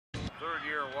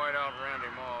third-year whiteout Randy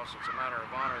Moss. It's a matter of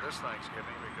honor this Thanksgiving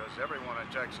because everyone in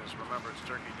Texas remembers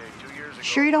Turkey Day 2 years ago.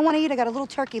 Sure you don't want to eat? I got a little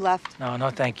turkey left. No,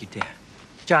 thank you, dear.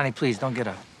 Johnny, please, don't get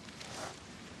up.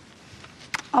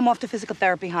 I'm off to physical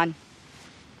therapy, hon.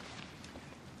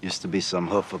 Used to be some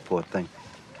hoofer, poor thing.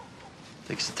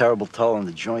 Takes a terrible toll on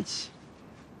the joints.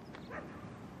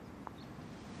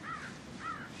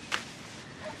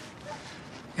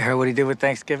 You heard what he did with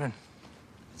Thanksgiving?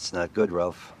 It's not good,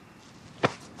 Ralph.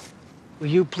 Will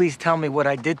you please tell me what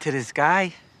I did to this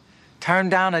guy?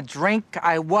 Turned down a drink?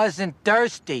 I wasn't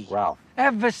thirsty. Ralph.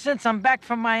 Ever since I'm back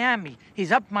from Miami,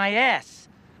 he's up my ass.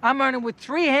 I'm earning with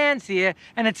 3 hands here,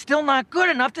 and it's still not good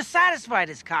enough to satisfy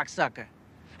this cocksucker.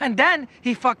 And then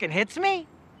he fucking hits me?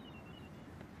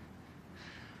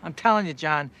 I'm telling you,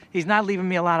 John, he's not leaving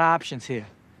me a lot of options here.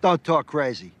 Don't talk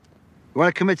crazy. You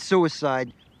want to commit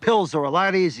suicide? Pills are a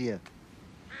lot easier.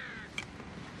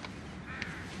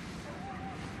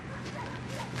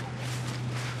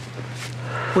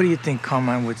 What do you think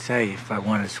Carmine would say if I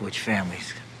wanted to switch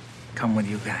families? Come with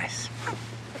you guys.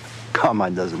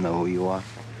 Carmine doesn't know who you are.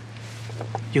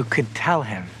 You could tell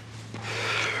him.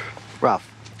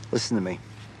 Ralph, listen to me.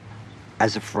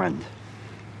 As a friend,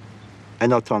 I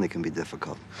know Tony can be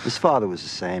difficult. His father was the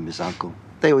same, his uncle.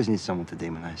 They always need someone to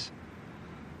demonize.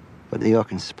 But New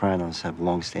York and Sopranos have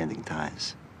long-standing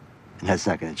ties. And that's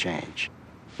not going to change.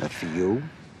 Not for you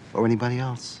or anybody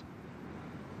else.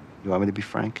 You want me to be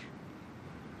frank?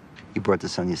 You brought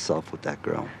this on yourself with that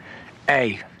girl.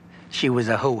 A, she was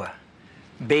a hooah.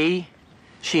 B,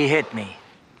 she hit me.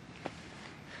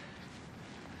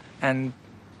 And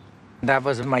that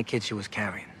wasn't my kid she was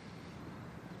carrying.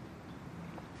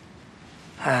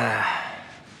 It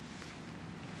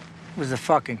was the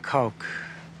fucking coke.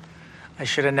 I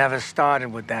should have never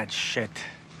started with that shit.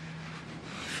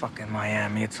 Fucking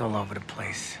Miami, it's all over the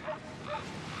place.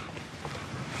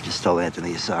 Just tell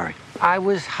Anthony you're sorry. I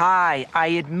was high, I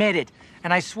admit it.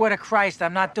 And I swear to Christ,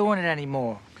 I'm not doing it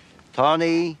anymore.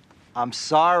 Tony, I'm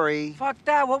sorry. Fuck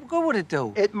that, what good would it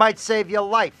do? It might save your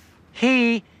life.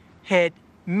 He hit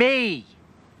me.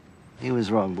 He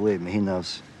was wrong, believe me, he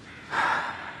knows.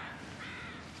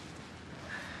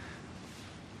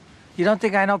 You don't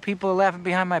think I know people are laughing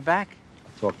behind my back?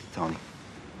 Talk to Tony.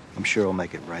 I'm sure he'll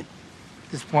make it right.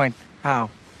 At this point, how?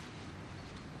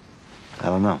 I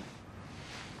don't know.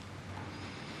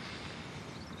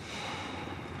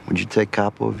 Would you take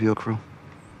Capo of your crew?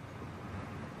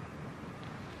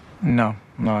 No,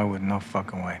 I wouldn't. No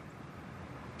fucking way.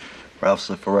 Ralph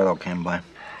Cifaretto came by.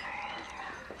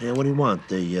 Yeah, what do you want?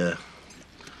 The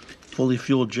fully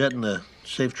fueled jet and a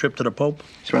safe trip to the Pope?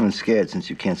 He's running scared since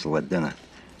you canceled that dinner.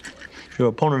 If your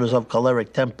opponent is of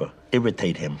choleric temper,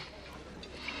 irritate him.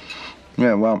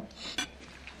 Yeah, well,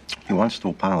 he wants to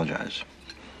apologize.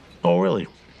 Oh, really?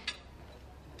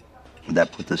 Would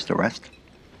that put this to rest?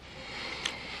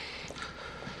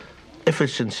 If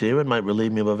it's sincere, it might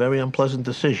relieve me of a very unpleasant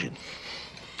decision.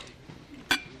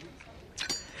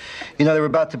 You know, they're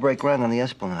about to break ground on the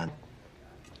Esplanade.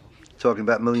 Talking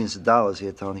about millions of dollars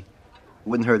here, Tony. It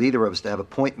wouldn't hurt either of us to have a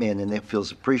point man in there who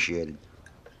feels appreciated.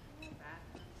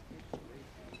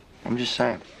 I'm just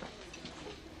saying.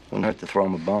 Wouldn't hurt to throw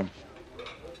him a bone.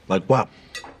 Like what?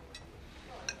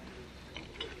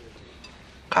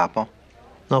 Capo?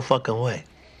 No fucking way.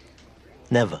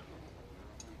 Never.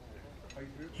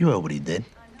 You heard what he did.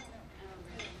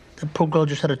 That poor girl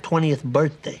just had her 20th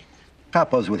birthday.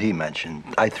 Capo's what he mentioned.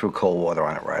 I threw cold water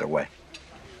on it right away.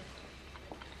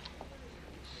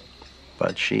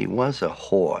 But she was a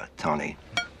whore, Tony.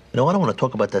 You know, I don't want to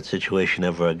talk about that situation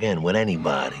ever again with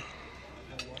anybody.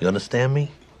 You understand me?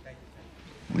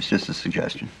 It was just a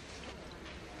suggestion.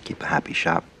 Keep a happy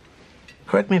shop.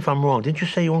 Correct me if I'm wrong. Didn't you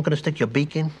say you weren't going to stick your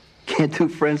beak in? Can't two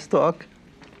friends talk?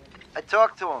 I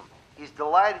talked to him. He's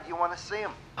delighted you want to see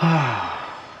him.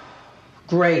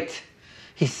 Great.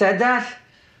 He said that?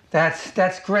 That's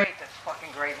great. That's fucking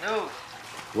great news.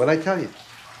 What'd I tell you?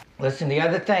 Listen, the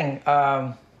other thing,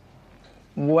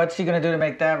 what's he gonna do to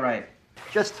make that right?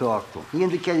 Just talk to him. He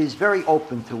indicated he's very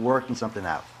open to working something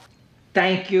out.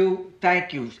 Thank you.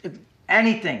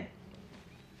 Anything.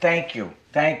 Thank you.